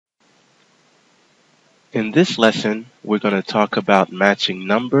In this lesson, we're going to talk about matching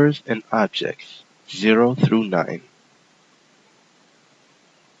numbers and objects, 0 through 9.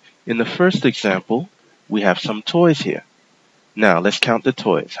 In the first example, we have some toys here. Now, let's count the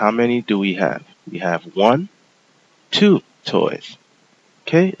toys. How many do we have? We have 1, 2 toys.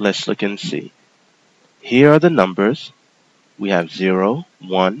 Okay, let's look and see. Here are the numbers. We have 0,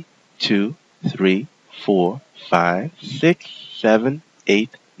 1, 2, 3, 4, 5, 6, 7, 8,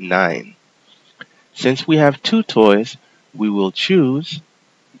 9. Since we have 2 toys, we will choose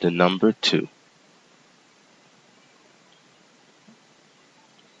the number 2.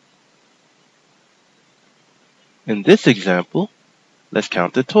 In this example, let's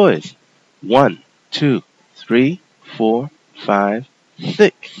count the toys. 1, 2, 3, 4, 5,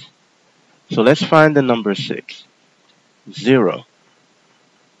 6. So let's find the number 6. 0,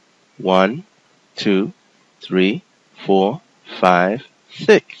 1, 2, 3, 4, 5,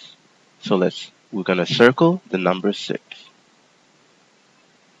 6. So we're going to circle the number 6.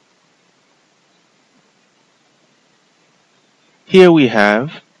 Here we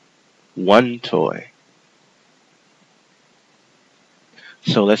have 1 toy.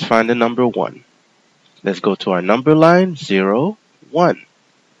 So let's find the number 1. Let's go to our number line, 0, 1.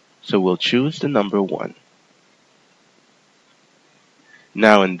 So we'll choose the number 1.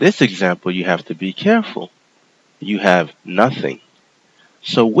 Now in this example, you have to be careful. You have nothing.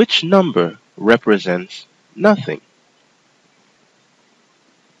 So which number represents nothing?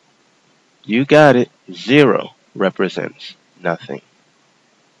 You got it. 0 represents nothing.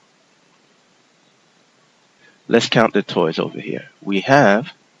 Let's count the toys over here. We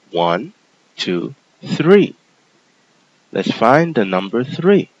have 1, 2, 3. Let's find the number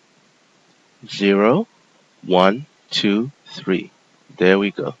 3. 0, 1, 2, 3. There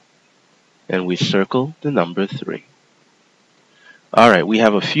we go. And we circle the number 3. Alright, we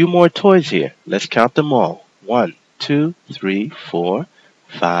have a few more toys here. Let's count them all. 1, 2, 3, 4,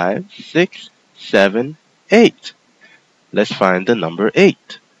 5, 6, 7, 8. Let's find the number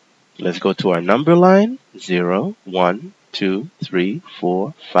 8. Let's go to our number line. 0, 1, 2, 3,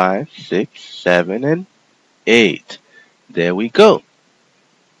 4, 5, 6, 7, and 8. There we go.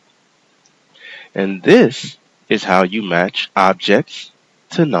 And this is how you match objects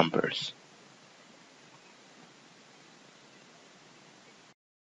to numbers.